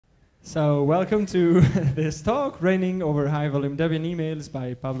So welcome to this talk, Raining Over High Volume Debian Emails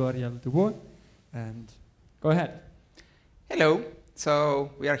by Pablo, Ariel, Duboue. And go ahead. Hello. So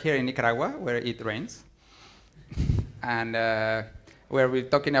we are here in Nicaragua, where it rains. And where we're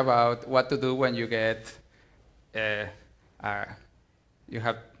talking about what to do when you get, you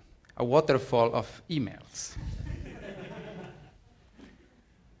have a waterfall of emails.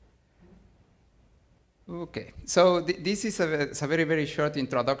 Okay, so this is a very, very short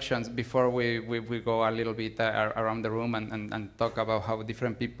introduction before we go a little bit around the room and talk about how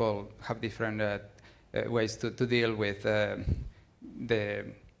different people have different ways to deal with the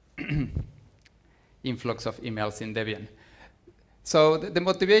influx of emails in Debian. So the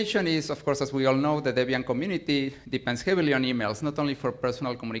motivation is, of course, as we all know, the Debian community depends heavily on emails, not only for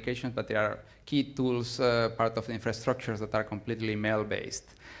personal communications, but there are key tools, part of the infrastructures that are completely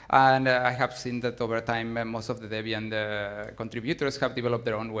email-based. And I have seen that over time, most of the Debian contributors have developed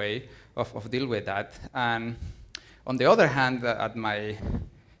their own way of deal with that. And on the other hand, at my,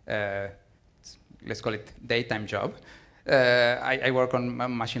 let's call it daytime job, I work on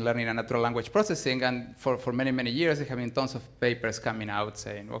machine learning and natural language processing, and for many, many years, there have been tons of papers coming out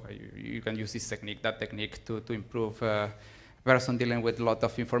saying, okay, you can use this technique, that technique to improve a person dealing with a lot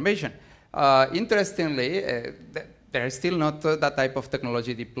of information. Interestingly, there is still not that type of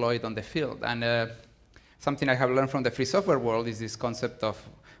technology deployed on the field. And something I have learned from the free software world is this concept of,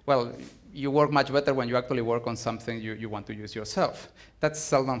 well, you work much better when you actually work on something you want to use yourself. That's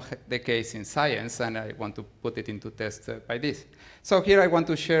seldom the case in science, and I want to put it into test by this. So here I want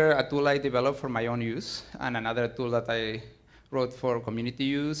to share a tool I developed for my own use, and another tool that I wrote for community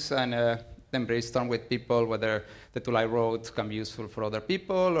use, and then brainstorm with people whether the tool I wrote can be useful for other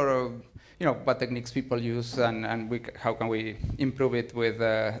people, or what techniques people use, and how can we improve it with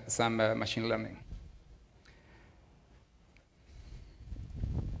some machine learning.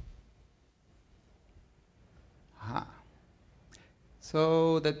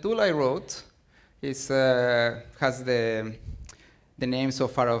 So the tool I wrote is, has the name so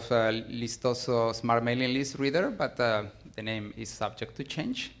far of Listoso Smart Mailing List Reader, but the name is subject to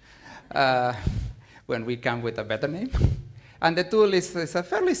change when we come with a better name. And the tool is a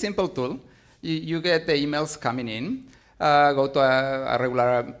fairly simple tool. You get the emails coming in, go to a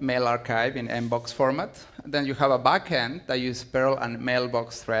regular mail archive in mbox format. Then you have a backend that uses Perl and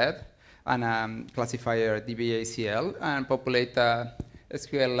mailbox thread and classifier DBACL, and populate a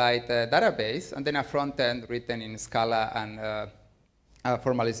SQLite database, and then a front end written in Scala and a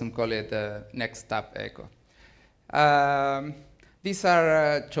formalism called next tab echo. These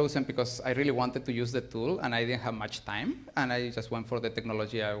are chosen because I really wanted to use the tool, and I didn't have much time, and I just went for the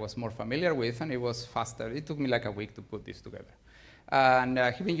technology I was more familiar with, and it was faster. It took me like a week to put this together. And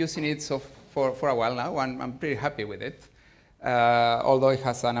I've been using it for a while now, and I'm pretty happy with it. Although it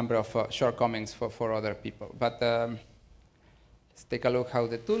has a number of shortcomings for other people. But let's take a look how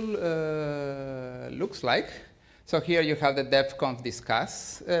the tool looks like. So here you have the DebConf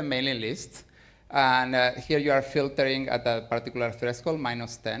discuss mailing list. And here you are filtering at a particular threshold,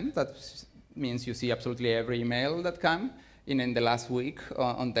 -10. That means you see absolutely every email that came in the last week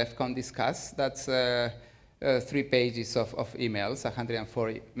on DebConf discuss. That's 3 pages of emails,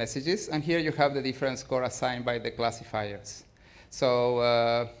 140 messages. And here you have the different score assigned by the classifiers. So,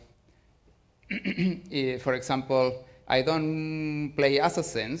 for example, I don't play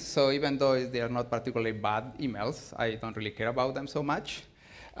assassins, so even though they are not particularly bad emails, I don't really care about them so much.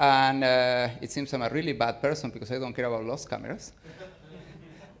 And it seems I'm a really bad person because I don't care about lost cameras.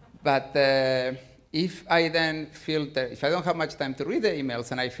 But if I then filter, if I don't have much time to read the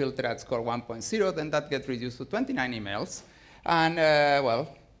emails and I filter at score 1.0, then that gets reduced to 29 emails. And well,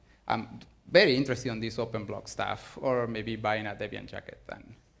 I'm very interested in this open block stuff, or maybe buying a Debian jacket.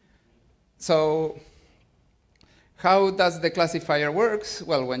 And so how does the classifier works?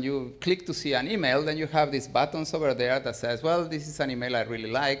 Well, when you click to see an email, then you have these buttons over there that says, well, this is an email I really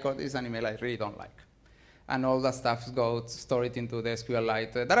like, or this is an email I really don't like. And all that stuff goes stored into the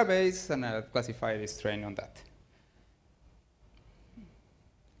SQLite database, and a classifier is trained on that.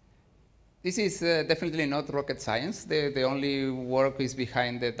 This is definitely not rocket science. The only work is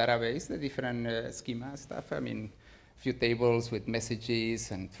behind the database, the different schema stuff. I mean, a few tables with messages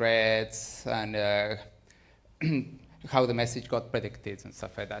and threads, and how the message got predicted and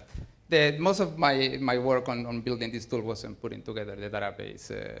stuff like that. Most of my work on building this tool was on putting together the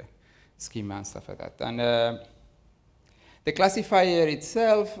database schema and stuff like that. And the classifier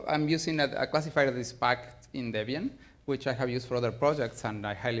itself, I'm using a classifier that is packed in Debian, which I have used for other projects, and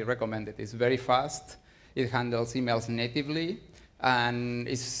I highly recommend it. It's very fast. It handles emails natively, and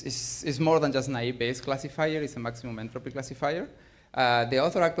it's more than just naive-based classifier. It's a maximum entropy classifier. The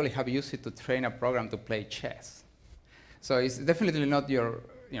author actually have used it to train a program to play chess. So it's definitely not your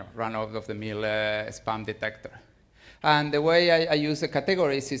run-of-the-mill spam detector. And the way I use the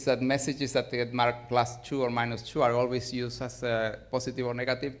categories is that messages that get marked +2 or -2 are always used as positive or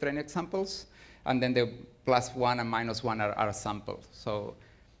negative train examples. And then the +1 and -1 are samples. So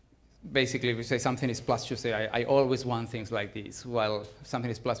basically, if you say something is +2, say, I always want things like this. While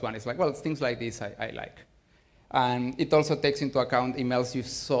something is +1, it's like, well, things like this I like. And it also takes into account emails you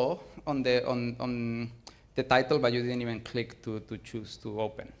saw on the title, but you didn't even click to choose to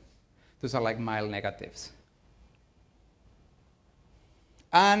open. Those are like mild negatives.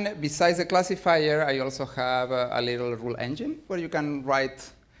 And besides the classifier, I also have a little rule engine where you can write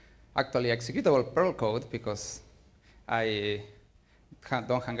actually executable Perl code, because I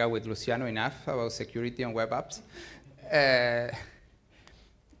don't hang out with Luciano enough about security on web apps.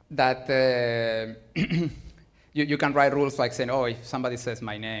 You can write rules like saying, oh, if somebody says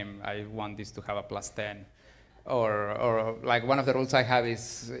my name, I want this to have a +10. Or like one of the rules I have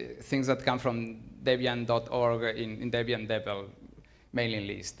is things that come from Debian.org in Debian Devel mailing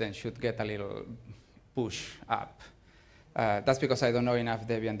list, then should get a little push up. That's because I don't know enough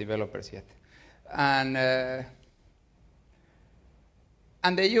Debian developers yet. And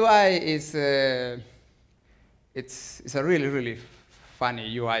the UI is it's a really, really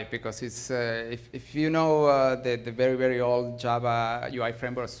funny UI, because it's if you know the very, very old Java UI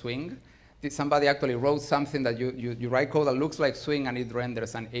framework Swing, somebody actually wrote something that you write code that looks like Swing, and it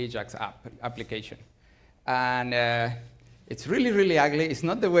renders an Ajax application. And it's really, really ugly. It's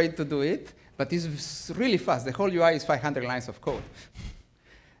not the way to do it, but it's really fast. The whole UI is 500 lines of code.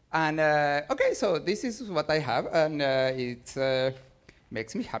 And OK, so this is what I have, and it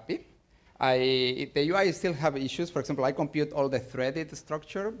makes me happy. The UI still have issues. For example, I compute all the threaded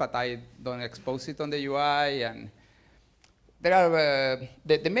structure, but I don't expose it on the UI. And there are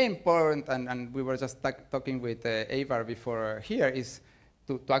the main point, and we were just talking with Avar before here, is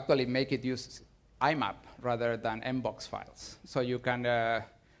to actually make it use IMAP rather than mbox files. So you can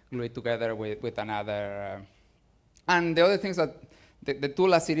glue it together with another. And the other things that the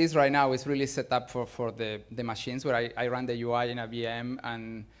tool as it is right now is really set up for the machines where I run the UI in a VM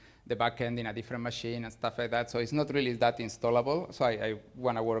and the backend in a different machine and stuff like that. So it's not really that installable. So I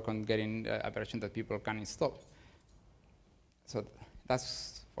want to work on getting a version that people can install. So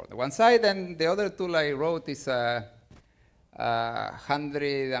that's for the one side. And the other tool I wrote is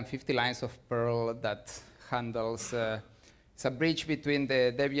 150 lines of Perl that handles it's a bridge between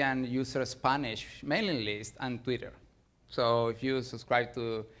the Debian user Spanish mailing list and Twitter. So if you subscribe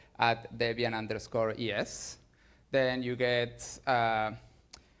to @Debian_ES, then you get,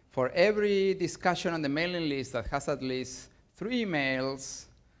 for every discussion on the mailing list that has at least 3 emails,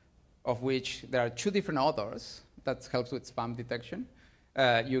 of which there are 2 different authors, that helps with spam detection,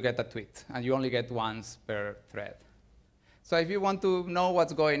 you get a tweet. And you only get once per thread. So if you want to know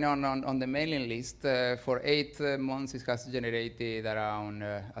what's going on the mailing list, for 8 months it has generated around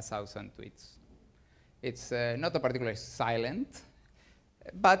 1,000 tweets. It's not a particularly silent,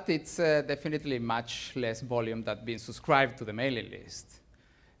 but it's definitely much less volume than being subscribed to the mailing list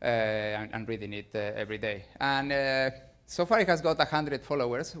and reading it every day. And so far it has got 100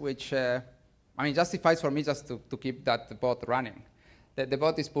 followers, which I mean justifies for me just to keep that bot running. The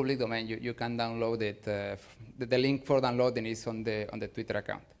bot is public domain. You can download it. The link for downloading is on the Twitter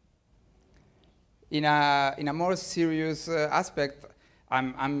account. In a more serious aspect, I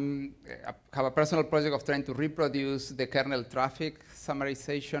have a personal project of trying to reproduce the kernel traffic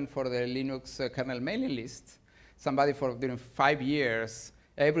summarization for the Linux kernel mailing list. Somebody during 5 years,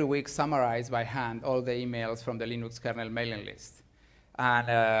 every week summarized by hand all the emails from the Linux kernel mailing list.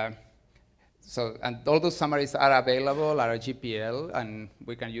 And and all those summaries are available, are GPL, and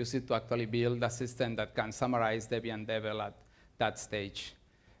we can use it to actually build a system that can summarize Debian Devel at that stage.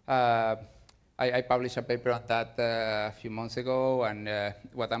 I published a paper on that a few months ago, and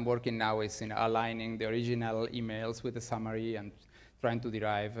what I'm working now is in aligning the original emails with the summary and trying to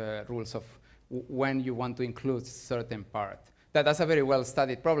derive rules of when you want to include certain part. That's a very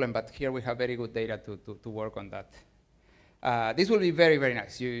well-studied problem, but here we have very good data to work on that. This will be very, very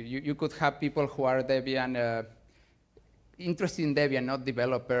nice. You could have people who are Debian, interested in Debian, not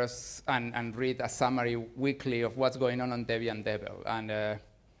developers, and read a summary weekly of what's going on Debian Devel. And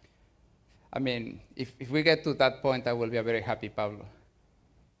I mean, if we get to that point, I will be a very happy Pablo.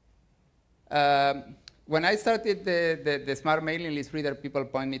 When I started the Smart Mailing List Reader, people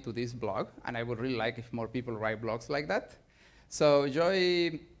point me to this blog, and I would really like if more people write blogs like that. So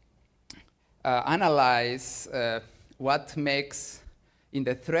Joy analyzed what makes in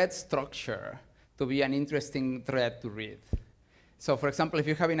the thread structure to be an interesting thread to read. So for example, if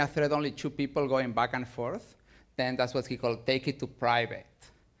you're having a thread only 2 people going back and forth, then that's what he called take it to private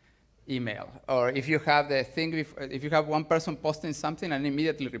email. Or if you have the thing, if you have one person posting something and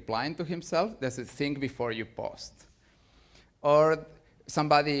immediately replying to himself, there's a think before you post. Or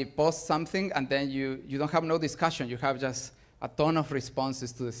somebody posts something and then you don't have no discussion, you have just a ton of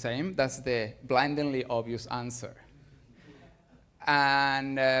responses to the same. That's the blindingly obvious answer.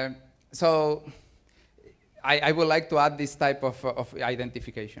 And so I would like to add this type of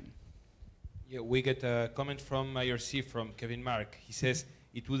identification. Yeah, we get a comment from IRC from Kevin Mark. He says,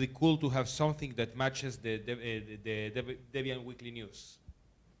 it would be cool to have something that matches the Debian weekly news.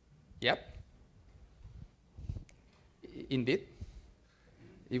 Yep. Indeed.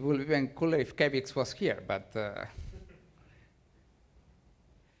 It would be even cooler if Kevix was here, but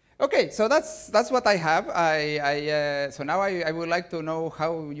okay, so that's what I have. So now I would like to know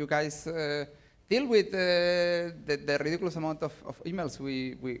how you guys deal with the ridiculous amount of emails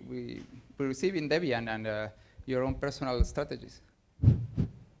we receive in Debian and your own personal strategies.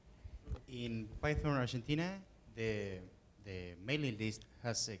 In Python Argentina, the mailing list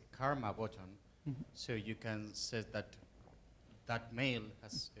has a karma button, so you can set that mail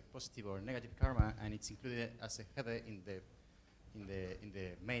has a positive or negative karma, and it's included as a header in the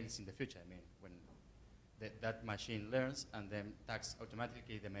mails in the future. I mean, when that machine learns and then tags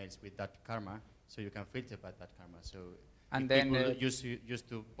automatically the mails with that karma, so you can filter by that karma. So and then people used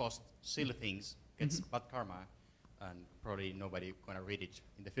to post silly things gets bad karma, and probably nobody gonna read it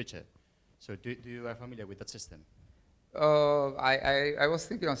in the future. So do you are familiar with that system? I was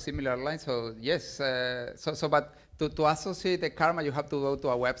thinking on similar lines. So yes. But to associate the karma, you have to go to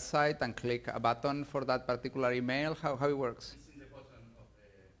a website and click a button for that particular email. How it works? It's in the bottom of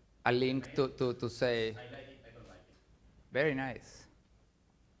the A link to say. I like it. I don't like it. Very nice.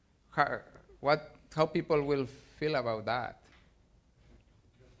 How people will feel about that?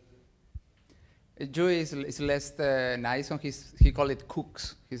 Joe is less nice on he called it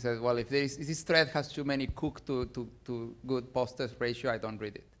cooks. He says, well, if this thread has too many cook to good posters ratio, I don't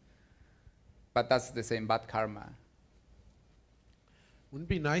read it. But that's the same bad karma. Wouldn't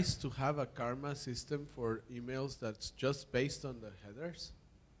it be nice to have a karma system for emails that's just based on the headers?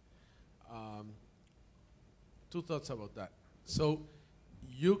 Two thoughts about that. So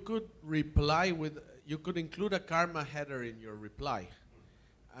you could you could include a karma header in your reply.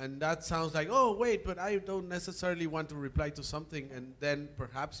 And that sounds like, oh, wait, but I don't necessarily want to reply to something, and then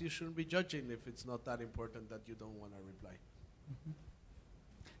perhaps you shouldn't be judging if it's not that important that you don't want to reply.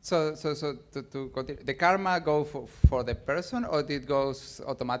 So to continue, the karma go for the person, or it goes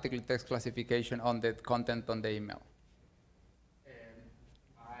automatically text classification on the content on the email?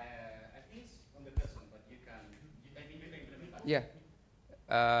 I think it's on the person, but you can implement that. Yeah.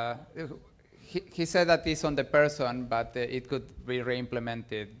 He said that it's on the person, but it could be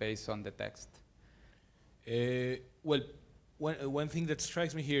re-implemented based on the text. Well, one thing that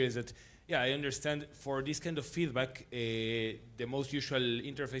strikes me here is that, yeah, I understand for this kind of feedback, the most usual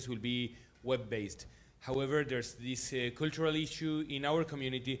interface will be web-based. However, there's this cultural issue in our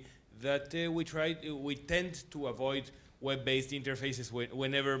community that we tend to avoid web-based interfaces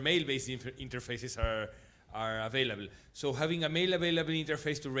whenever mail-based interfaces are available. So having a mail-available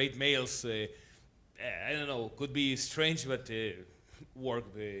interface to rate mails, I don't know, could be strange, but work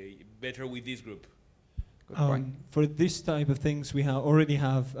better with this group. Good point. For this type of things, we already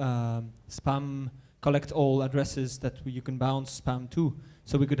have spam collect all addresses that you can bounce spam to.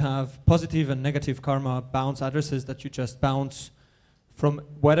 So we could have positive and negative karma bounce addresses that you just bounce from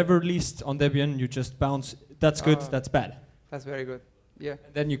whatever list on Debian. You just bounce. That's good. That's bad. That's very good. Yeah.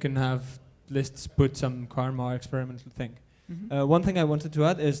 And then you can have lists put some karma experimental thing. One thing I wanted to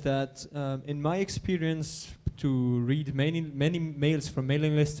add is that in my experience to read many mails from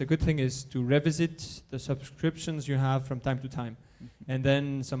mailing lists, a good thing is to revisit the subscriptions you have from time to time, and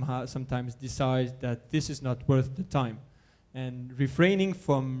then sometimes decide that this is not worth the time. And refraining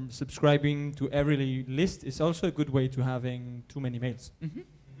from subscribing to every list is also a good way to having too many mails.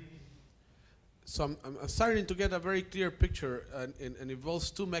 So I'm starting to get a very clear picture, and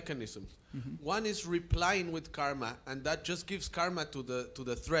involves two mechanisms. One is replying with karma, and that just gives karma to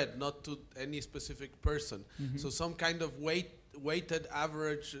the thread, not to any specific person. So some kind of weighted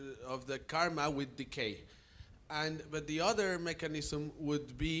average of the karma with decay. But the other mechanism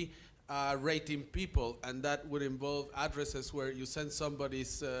would be rating people, and that would involve addresses where you send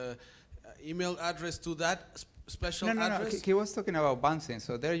somebody's email address to that special address. No. He was talking about bouncing.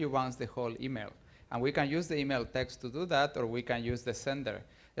 So there you bounce the whole email. And we can use the email text to do that, or we can use the sender.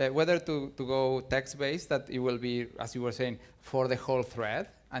 Whether to go text-based, that it will be, as you were saying, for the whole thread,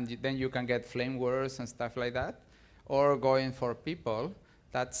 and then you can get flame words and stuff like that. or going for people,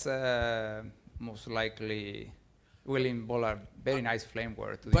 that's most likely will involve a very nice flame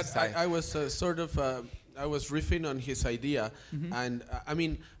war to But decide. I was I was riffing on his idea, and I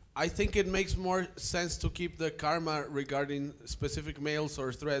mean, I think it makes more sense to keep the karma regarding specific mails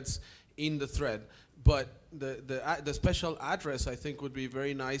or threads in the thread. But the special address, I think, would be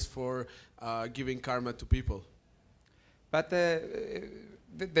very nice for giving karma to people. But the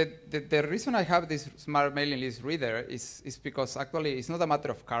reason I have this smart mailing list reader is because actually it's not a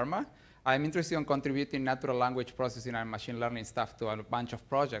matter of karma. I'm interested in contributing natural language processing and machine learning stuff to a bunch of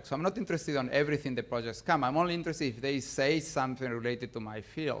projects. So I'm not interested in everything the projects come. I'm only interested if they say something related to my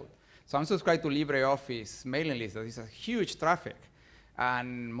field. So I'm subscribed to LibreOffice mailing list. That is a huge traffic.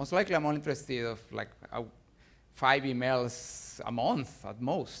 And most likely I'm only interested of like 5 emails a month at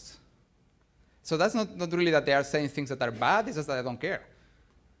most. So that's not really that they are saying things that are bad, it's just that I don't care.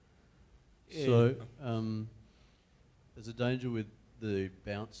 So there's a danger with the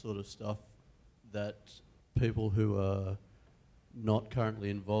bounce sort of stuff that people who are not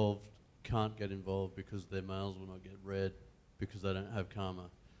currently involved can't get involved because their mails will not get read because they don't have karma.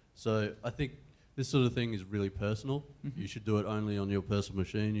 So I think this sort of thing is really personal. You should do it only on your personal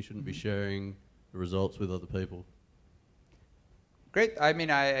machine. You shouldn't be sharing the results with other people. Great. I mean,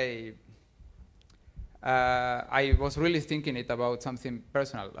 I was really thinking it about something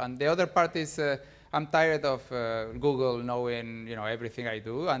personal. And the other part is I'm tired of Google knowing everything I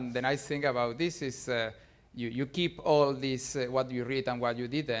do. And the nice thing about this is you keep all this, what you read and what you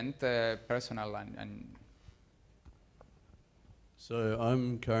didn't, personal. And So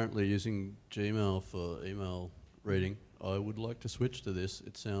I'm currently using Gmail for email reading. I would like to switch to this.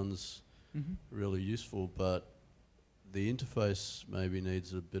 It sounds really useful, but the interface maybe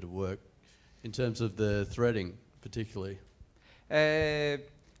needs a bit of work in terms of the threading, particularly. If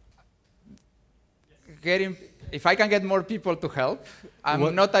I can get more people to help,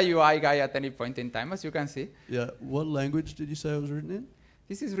 I'm not a UI guy at any point in time, as you can see. Yeah. What language did you say it was written in?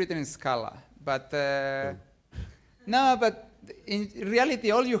 This is written in Scala, but no, but in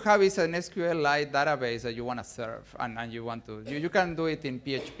reality, all you have is an SQLite database that you want to serve, and you want to. You can do it in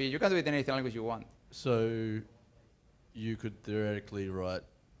PHP. You can do it in any language you want. So you could theoretically write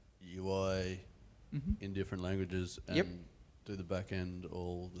UI in different languages and do the back end,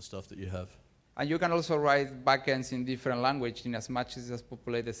 all the stuff that you have. And you can also write backends in different language in as much as just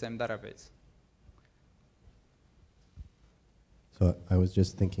populate the same database. So I was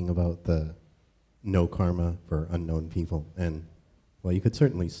just thinking about the no karma for unknown people. And, well, you could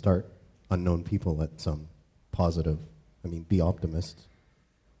certainly start unknown people at some positive, be optimist.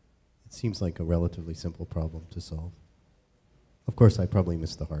 It seems like a relatively simple problem to solve. Of course, I probably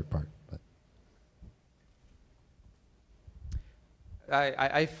missed the hard part, but.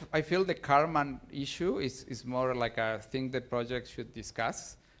 I feel the karma issue is more like a thing the project should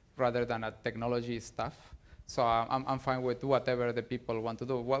discuss rather than a technology stuff. So I'm fine with whatever the people want to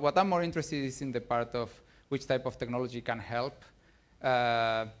do. What I'm more interested is in the part of which type of technology can help.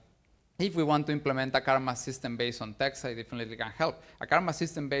 If we want to implement a karma system based on text, I definitely can help. A karma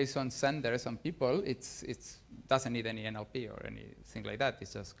system based on senders, on people, it doesn't need any NLP or anything like that.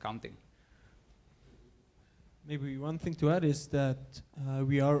 It's just counting. Maybe one thing to add is that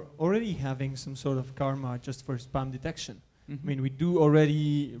we are already having some sort of karma just for spam detection. We do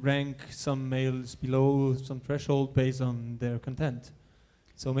already rank some mails below some threshold based on their content.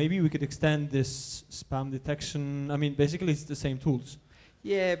 So maybe we could extend this spam detection. Basically it's the same tools.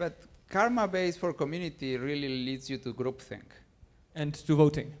 Yeah, but karma based for community really leads you to groupthink. And to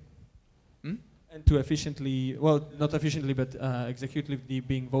voting. And to efficiently, well, not efficiently, but executively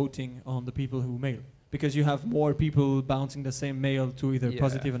being voting on the people who mail. Because you have more people bouncing the same mail to either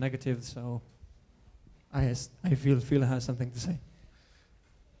positive or negative, so I feel Phil has something to say.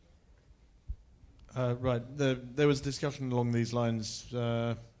 Right, there was discussion along these lines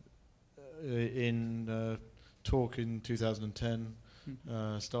in talk in 2010,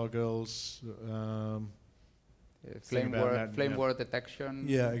 Stargirls, flame war detection.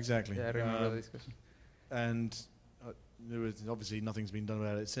 Yeah, exactly. Yeah, I remember the discussion. And there was obviously nothing's been done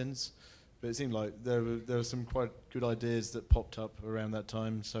about it since. But it seemed like there were some quite good ideas that popped up around that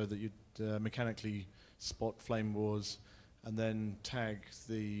time, so that you'd mechanically spot flame wars, and then tag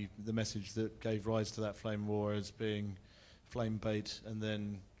the message that gave rise to that flame war as being flame bait, and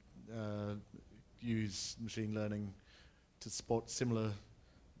then use machine learning to spot similar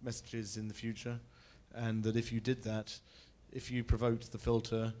messages in the future. And that if you did that, if you provoked the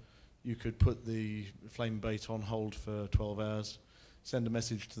filter, you could put the flame bait on hold for 12 hours. Send a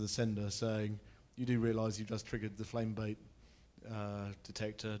message to the sender saying, you do realize you just triggered the flame bait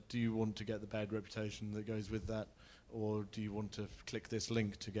detector. Do you want to get the bad reputation that goes with that? or do you want to click this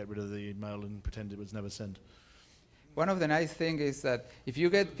link to get rid of the email and pretend it was never sent? One of the nice things is that if you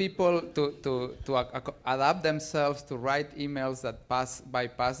get people to adapt themselves to write emails that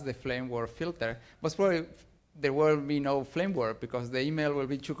bypass the flameware filter, most probably there will be no flameware because the email will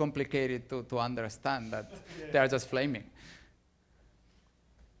be too complicated to understand that they are just flaming.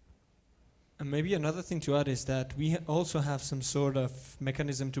 And maybe another thing to add is that we also have some sort of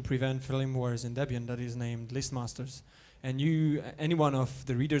mechanism to prevent flamewares in Debian that is named listmasters. And any one of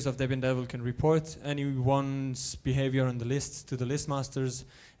the readers of Debian Devil can report anyone's behavior on the lists to the listmasters,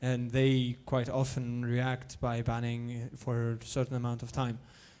 and they quite often react by banning for a certain amount of time.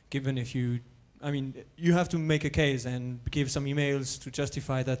 Given if you have to make a case and give some emails to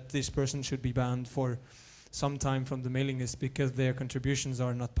justify that this person should be banned for some time from the mailing list because their contributions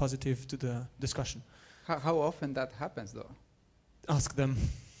are not positive to the discussion. How often that happens, though? Ask them.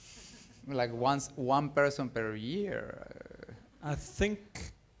 Like one person per year? I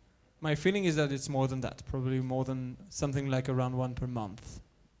think my feeling is that it's more than that, probably more than something like around one per month.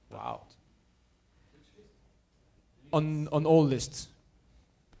 Wow. On all lists,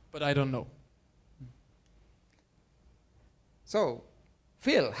 but I don't know. So,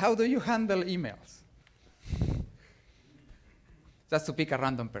 Phil, how do you handle emails? Just to pick a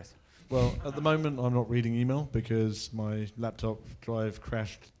random person. Well, at the moment, I'm not reading email because my laptop drive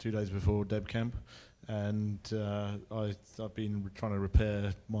crashed 2 days before DebConf, and I've been trying to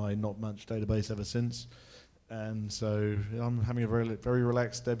repair my not much database ever since. And so I'm having a very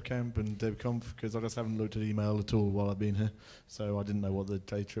relaxed DebConf and DebConf because I just haven't looked at email at all while I've been here. So I didn't know what the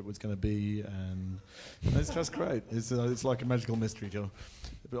day trip was going to be, and it's just great. It's like a magical mystery tour.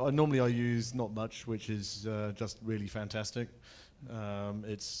 But normally I use not much, which is just really fantastic.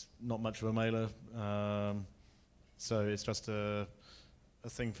 It's not much of a mailer, so it's just a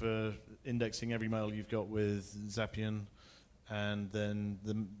thing for indexing every mail you've got with Zapier, and then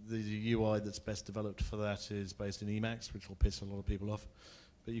the UI that's best developed for that is based in Emacs, which will piss a lot of people off.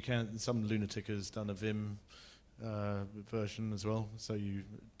 But you can, some lunatic has done a Vim version as well, so you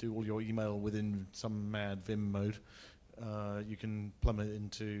do all your email within some mad Vim mode. You can plumb it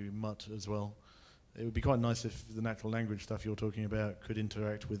into Mutt as well. It would be quite nice if the natural language stuff you're talking about could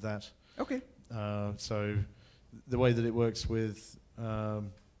interact with that. Okay. So the way that it works with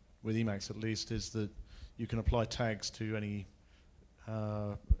Emacs, at least, is that you can apply tags to any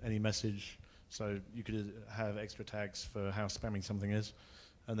message. So you could have extra tags for how spamming something is,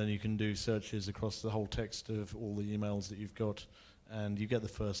 and then you can do searches across the whole text of all the emails that you've got, and you get the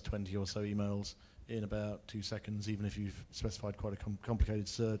first 20 or so emails in about 2 seconds, even if you've specified quite a complicated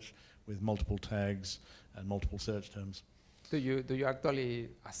search with multiple tags and multiple search terms. Do you actually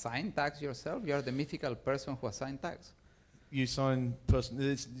assign tags yourself? You are the mythical person who assigns tags. You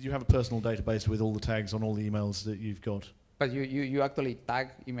you have a personal database with all the tags on all the emails that you've got. But you actually tag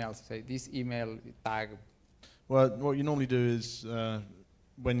emails, say this email tag. Well, what you normally do is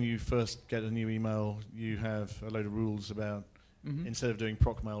when you first get a new email, you have a load of rules about, instead of doing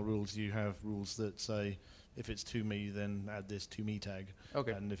proc mail rules, you have rules that say, if it's to me, then add this to me tag.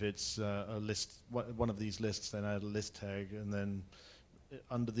 Okay. And if it's a list, one of these lists, then add a list tag. And then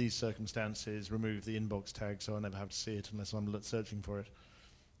under these circumstances, remove the inbox tag so I never have to see it unless I'm searching for it.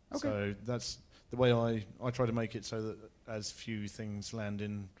 Okay. So that's the way I try to make it so that as few things land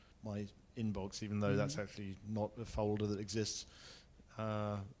in my inbox, even though that's actually not a folder that exists.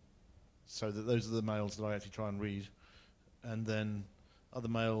 So that those are the mails that I actually try and read. And then other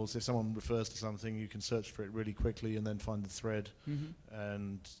mails, if someone refers to something, you can search for it really quickly and then find the thread.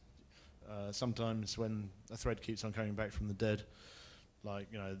 And sometimes when a thread keeps on coming back from the dead, like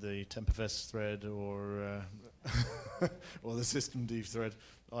the Temperfest thread or or the systemd thread,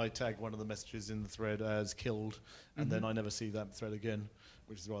 I tag one of the messages in the thread as killed, and then I never see that thread again,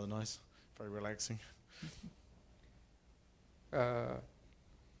 which is rather nice, very relaxing.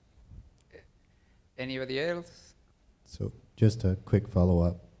 Anybody else? So just a quick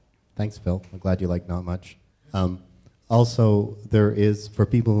follow-up. Thanks, Phil. I'm glad you like Not Much. Also, there is, for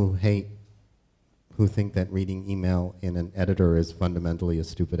people who think that reading email in an editor is fundamentally a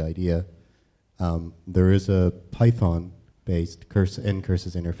stupid idea, there is a Python-based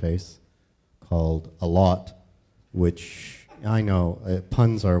curses interface called a lot, which I know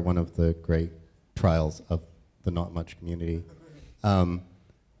puns are one of the great trials of the Not Much community,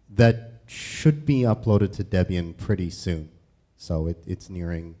 that should be uploaded to Debian pretty soon. So it's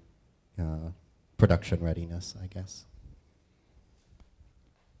nearing production readiness, I guess.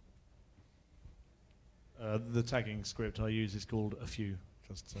 The tagging script I use is called a few,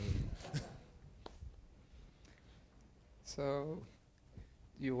 just so. So,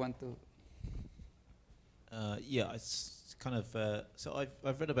 you want to? Yeah, it's kind of. So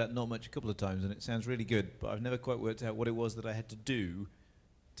I've read about Not Much a couple of times, and it sounds really good, but I've never quite worked out what it was that I had to do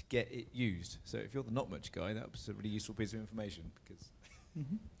to get it used. So if you're the Not Much guy, that was a really useful piece of information because.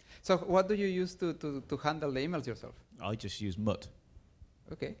 So what do you use to handle the emails yourself? I just use Mutt.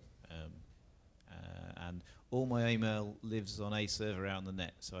 Okay. And all my email lives on a server out on the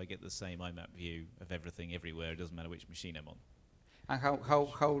net, so I get the same IMAP view of everything everywhere. It doesn't matter which machine I'm on. And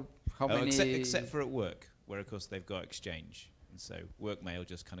how many? Except for at work, where of course they've got Exchange, and so work mail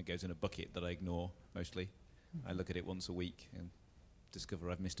just kind of goes in a bucket that I ignore mostly. I look at it once a week and discover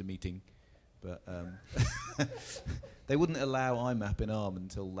I've missed a meeting. But they wouldn't allow IMAP in ARM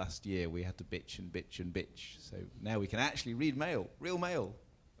until last year. We had to bitch and bitch and bitch. So now we can actually read mail, real mail.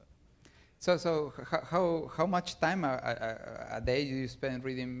 So how much time a day do you spend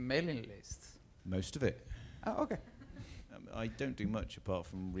reading mailing lists? Most of it. Oh, okay. I don't do much apart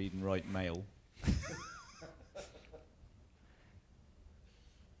from read and write mail.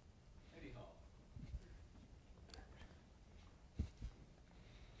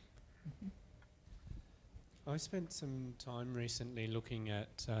 I spent some time recently looking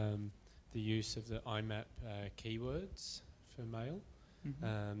at the use of the IMAP keywords for mail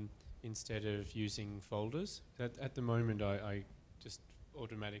instead of using folders. At the moment, I just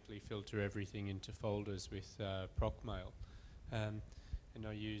automatically filter everything into folders with ProcMail. And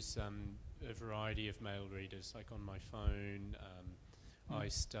I use a variety of mail readers, like on my phone,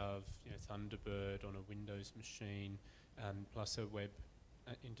 iStuff, Thunderbird on a Windows machine, plus a web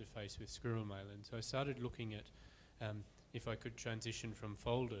interface with Squirrel Mail. And so I started looking at if I could transition from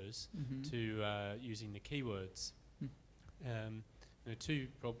folders to using the keywords. There are two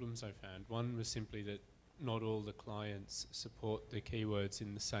problems I found. One was simply that not all the clients support the keywords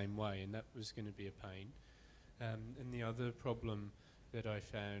in the same way, and that was going to be a pain. And the other problem that I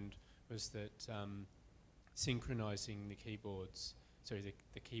found was that synchronizing the keywords,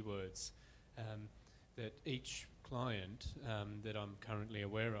 that each client that I'm currently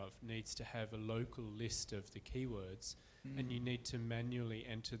aware of needs to have a local list of the keywords, and you need to manually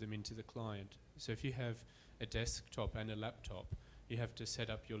enter them into the client. So if you have a desktop and a laptop, you have to set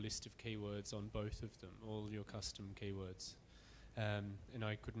up your list of keywords on both of them, all your custom keywords. And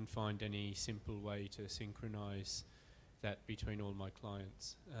I couldn't find any simple way to synchronize that between all my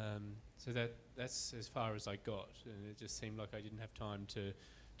clients. So that's as far as I got, and it just seemed like I didn't have time to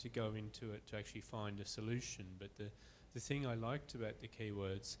go into it to actually find a solution. But the thing I liked about the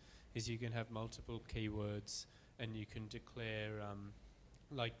keywords is you can have multiple keywords and you can declare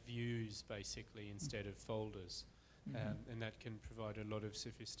like views basically instead of folders. And that can provide a lot of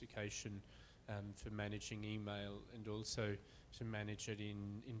sophistication for managing email, and also to manage it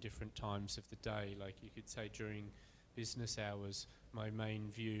in different times of the day. Like you could say during business hours, my main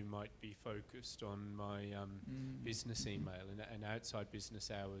view might be focused on my business email, and outside business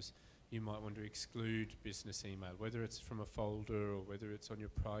hours you might want to exclude business email, whether it's from a folder or whether it's on your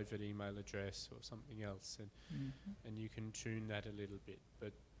private email address or something else, and you can tune that a little bit.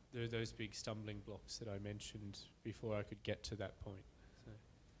 But there are those big stumbling blocks that I mentioned before I could get to that point. So.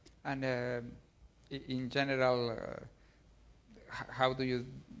 And in general, how do you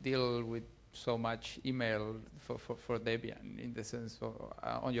deal with so much email for Debian, in the sense of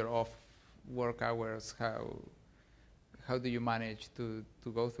on your off work hours? How do you manage to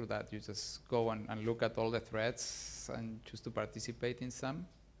go through that? You just go and look at all the threads and choose to participate in some?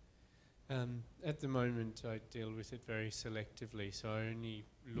 At the moment, I deal with it very selectively, so I only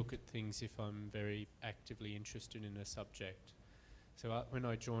look at things if I'm very actively interested in a subject. So when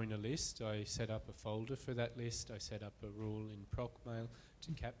I join a list, I set up a folder for that list. I set up a rule in ProcMail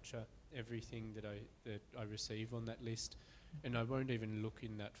to capture everything that I receive on that list, and I won't even look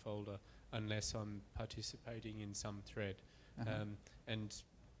in that folder unless I'm participating in some thread. And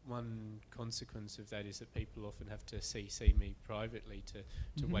one consequence of that is that people often have to CC me privately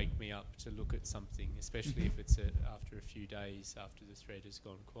to wake me up to look at something, especially if it's after a few days after the thread has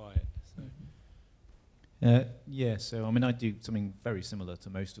gone quiet. So. Yeah, so I mean, I do something very similar to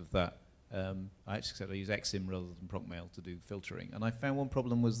most of that. I use Exim rather than ProcMail to do filtering, and I found one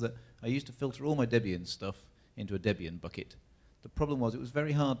problem was that I used to filter all my Debian stuff into a Debian bucket. The problem was it was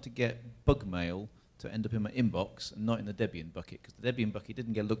very hard to get bug mail to end up in my inbox and not in the Debian bucket, because the Debian bucket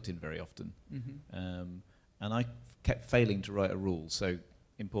didn't get looked in very often. And I kept failing to write a rule, so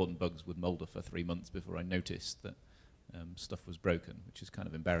important bugs would moulder for 3 months before I noticed that stuff was broken, which is kind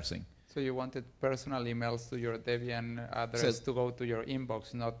of embarrassing. So you wanted personal emails to your Debian address to go to your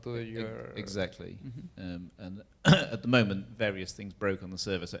inbox, not to your... Exactly. And at the moment, various things broke on the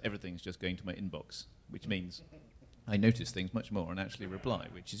server, so everything's just going to my inbox, which means I notice things much more and actually reply,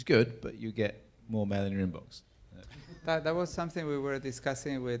 which is good, but you get more mail in your inbox. That was something we were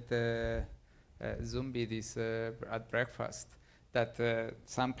discussing with Zumbi at breakfast, that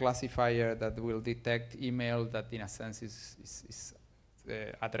some classifier that will detect email that in a sense is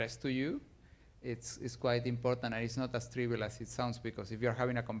addressed to you, it's quite important, and it's not as trivial as it sounds, because if you're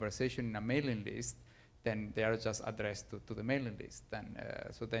having a conversation in a mailing list, then they are just addressed to the mailing list. And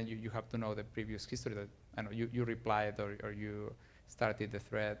so then you have to know the previous history that I know you replied or you started the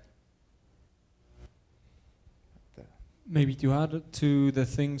thread. Maybe to add to the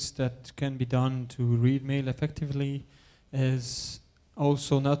things that can be done to read mail effectively is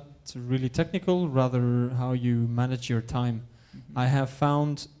also not really technical, rather how you manage your time. I have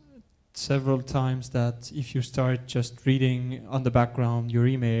found several times that if you start just reading on the background your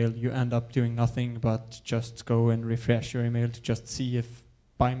email, you end up doing nothing but just go and refresh your email to just see if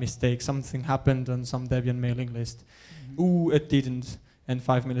by mistake something happened on some Debian mailing list. Ooh, it didn't. And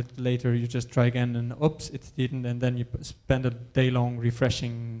 5 minutes later you just try again and oops, it didn't, and then you spend a day long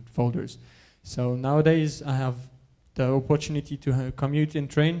refreshing folders. So nowadays I have the opportunity to commute in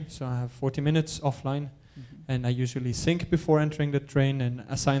train, so I have 40 minutes offline. And I usually think before entering the train and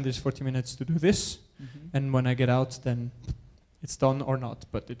assign these 40 minutes to do this. And when I get out, then it's done or not,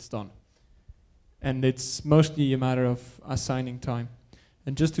 but it's done. And it's mostly a matter of assigning time.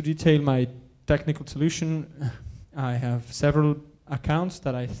 And just to detail my technical solution, I have several accounts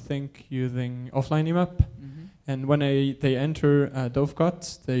that I think using offline IMAP. And when they enter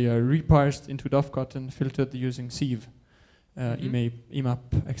DovCot, they are reparsed into DovCot and filtered using Sieve.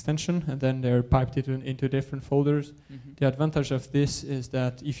 IMAP extension, and then they're piped into different folders. The advantage of this is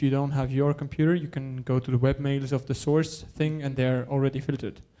that if you don't have your computer, you can go to the webmails of the source thing and they're already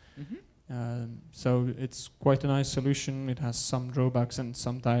filtered. So it's quite a nice solution. It has some drawbacks, and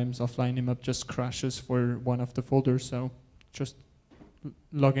sometimes offline IMAP just crashes for one of the folders, so just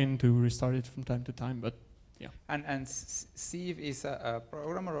log in to restart it from time to time, but yeah. And Sieve is a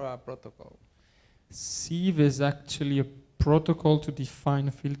program or a protocol? Sieve is actually a protocol to define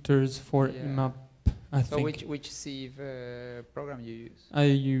filters for IMAP, I think. So which Sieve program you use? I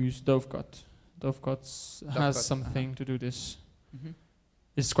use DovCot. DovCot has something to do this.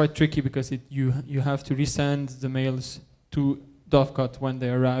 It's quite tricky because you have to resend the mails to DovCot when they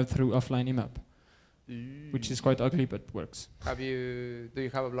arrive through offline IMAP, which is quite ugly but works. Do you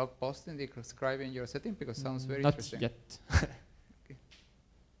have a blog post describing your setting? Because it sounds very not interesting. Not yet.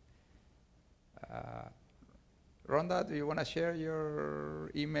 Rhonda, do you want to share your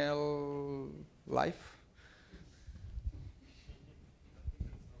email life?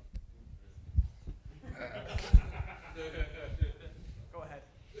 Go ahead.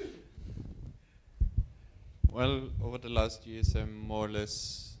 Well, over the last years, I more or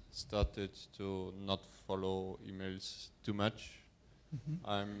less started to not follow emails too much.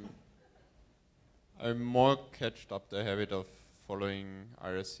 I'm more catched up the habit of following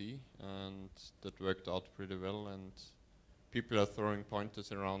IRC, and that worked out pretty well, and people are throwing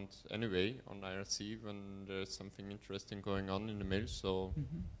pointers around anyway on IRC when there's something interesting going on in the mail, so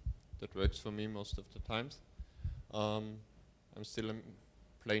that works for me most of the times. I'm still a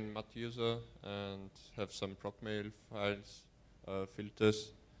plain MAT user and have some procmail files,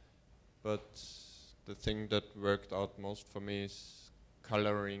 filters, but the thing that worked out most for me is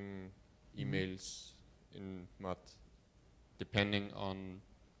coloring emails in MAT, depending on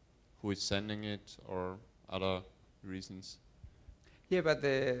who is sending it or other reasons. Yeah, but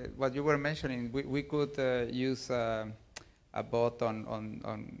what you were mentioning, we could use a bot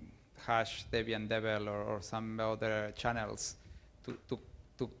on hash Debian Devel or some other channels to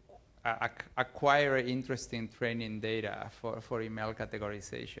acquire interesting training data for email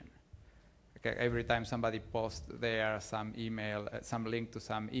categorization. Okay, every time somebody posts there some email, some link to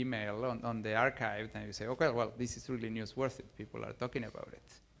some email on the archive, then you say, okay, well, this is really newsworthy. People are talking about it.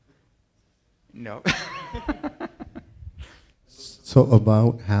 No. So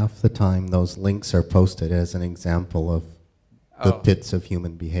about half the time those links are posted as an example of the pits of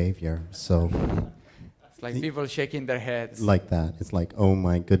human behavior. So it's like people shaking their heads. Like that. It's like, oh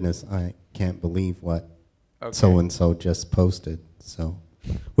my goodness, I can't believe what so-and-so just posted. So,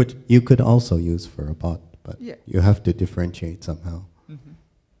 which you could also use for a bot, but you have to differentiate somehow.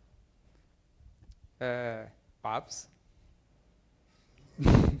 Babs?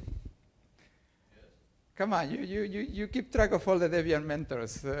 Come on, you keep track of all the Debian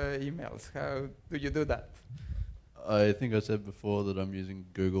mentors emails. How do you do that? I think I said before that I'm using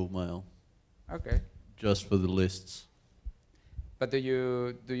Google Mail. Okay. Just for the lists. But do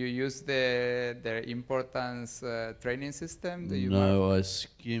you use their importance training system? No, I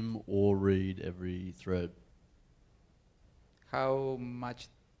skim or read every thread. How much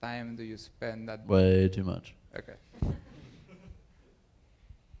time do you spend at? Way too much. Okay.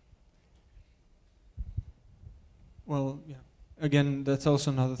 Well, yeah. Again, that's also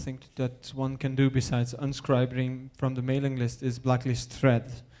another thing that one can do besides unscribing from the mailing list is blacklist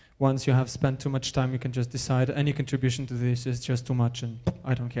threads. Once you have spent too much time, you can just decide any contribution to this is just too much and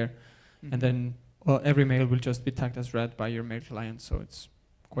I don't care. And then every mail will just be tagged as read by your mail client, so it's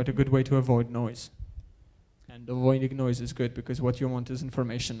quite a good way to avoid noise. And avoiding noise is good because what you want is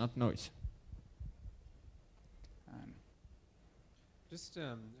information, not noise. Just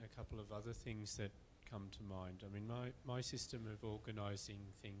a couple of other things that come to mind. I mean, my system of organising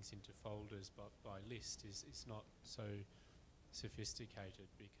things into folders by list is not so sophisticated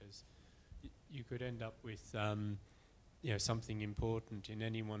because you could end up with something important in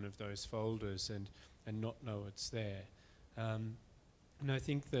any one of those folders and not know it's there. And I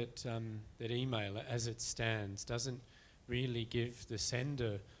think that that email, as it stands, doesn't really give the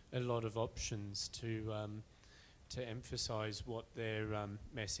sender a lot of options to emphasize what their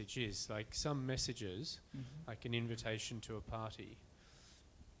message is. Like some messages, like an invitation to a party,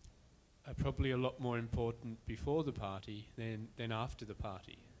 are probably a lot more important before the party than after the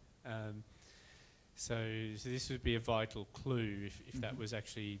party. So this would be a vital clue if that was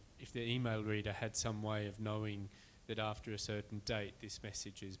actually, if the email reader had some way of knowing that after a certain date this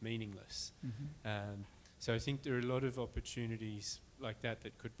message is meaningless. So I think there are a lot of opportunities like that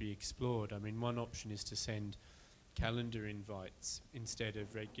could be explored. I mean, one option is to send calendar invites instead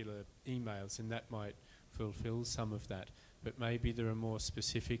of regular emails, and that might fulfill some of that. But maybe there are more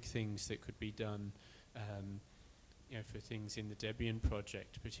specific things that could be done for things in the Debian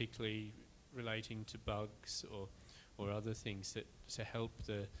project, particularly relating to bugs or other things that to help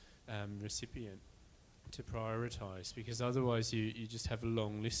the recipient to prioritize, because otherwise you just have a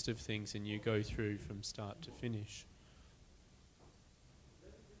long list of things and you go through from start to finish.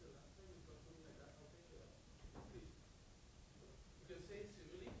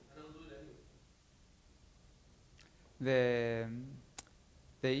 The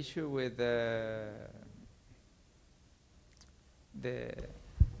issue with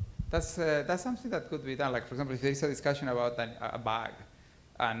that's something that could be done. Like, for example, if there is a discussion about a bug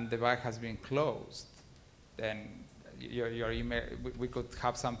and the bug has been closed, then your email, we could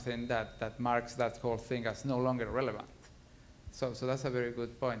have something that marks that whole thing as no longer relevant. So that's a very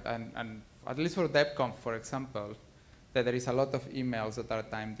good point. And at least for DebConf, for example, that there is a lot of emails that are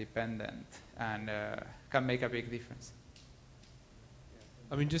time dependent and can make a big difference.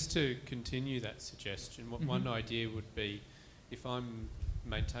 I mean, just to continue that suggestion, one idea would be if I'm a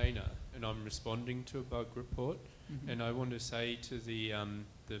maintainer and I'm responding to a bug report and I want to say to the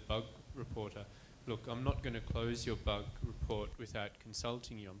bug reporter, look, I'm not going to close your bug report without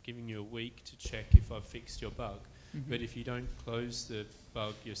consulting you. I'm giving you a week to check if I've fixed your bug. But if you don't close the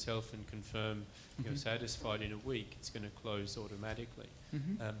bug yourself and confirm you're satisfied in a week, it's going to close automatically.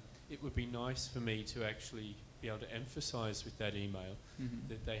 It would be nice for me to actually be able to emphasize with that email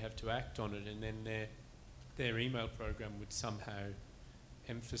that they have to act on it, and then their email program would somehow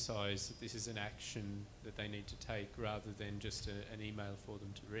emphasize that this is an action that they need to take rather than just an email for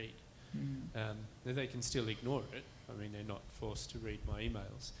them to read. They can still ignore it. I mean, they're not forced to read my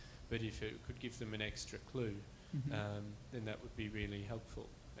emails, but if it could give them an extra clue, then that would be really helpful,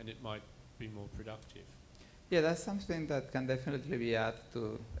 and it might be more productive. Yeah, that's something that can definitely be added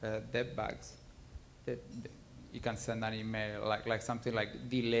to debbugs. You can send an email, like something like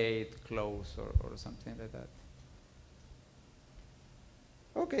delayed close or something like that.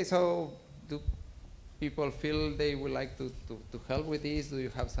 Okay, so do people feel they would like to help with this? Do you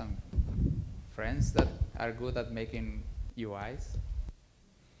have some friends that are good at making UIs?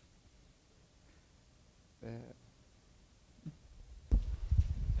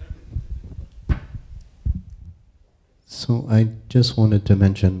 So I just wanted to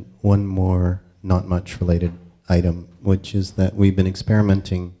mention one more not much related item, which is that we've been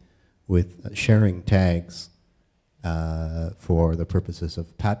experimenting with sharing tags for the purposes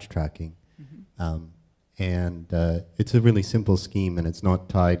of patch tracking. And it's a really simple scheme, and it's not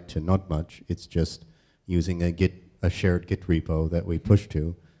tied to not much. It's just using a shared Git repo that we push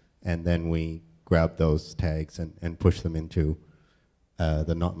to, and then we grab those tags and push them into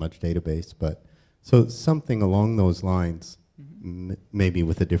the not much database. But so something along those lines, maybe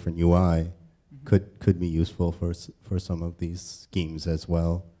with a different UI, could be useful for some of these schemes as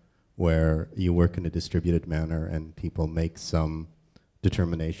well, where you work in a distributed manner and people make some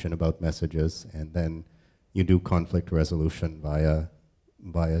determination about messages, and then you do conflict resolution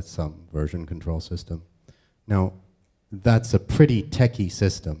via some version control system. Now, that's a pretty techie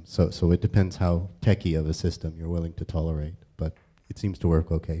system, so it depends how techie of a system you're willing to tolerate, but it seems to work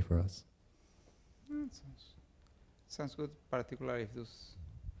okay for us. Sounds good, particularly if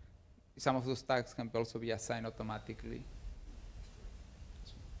some of those tags can also be assigned automatically.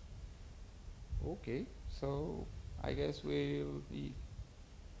 Okay, so I guess we'll be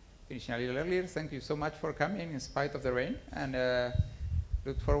finishing a little earlier. Thank you so much for coming in spite of the rain, and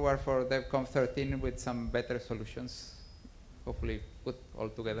look forward for DebConf 13 with some better solutions, hopefully put all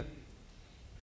together.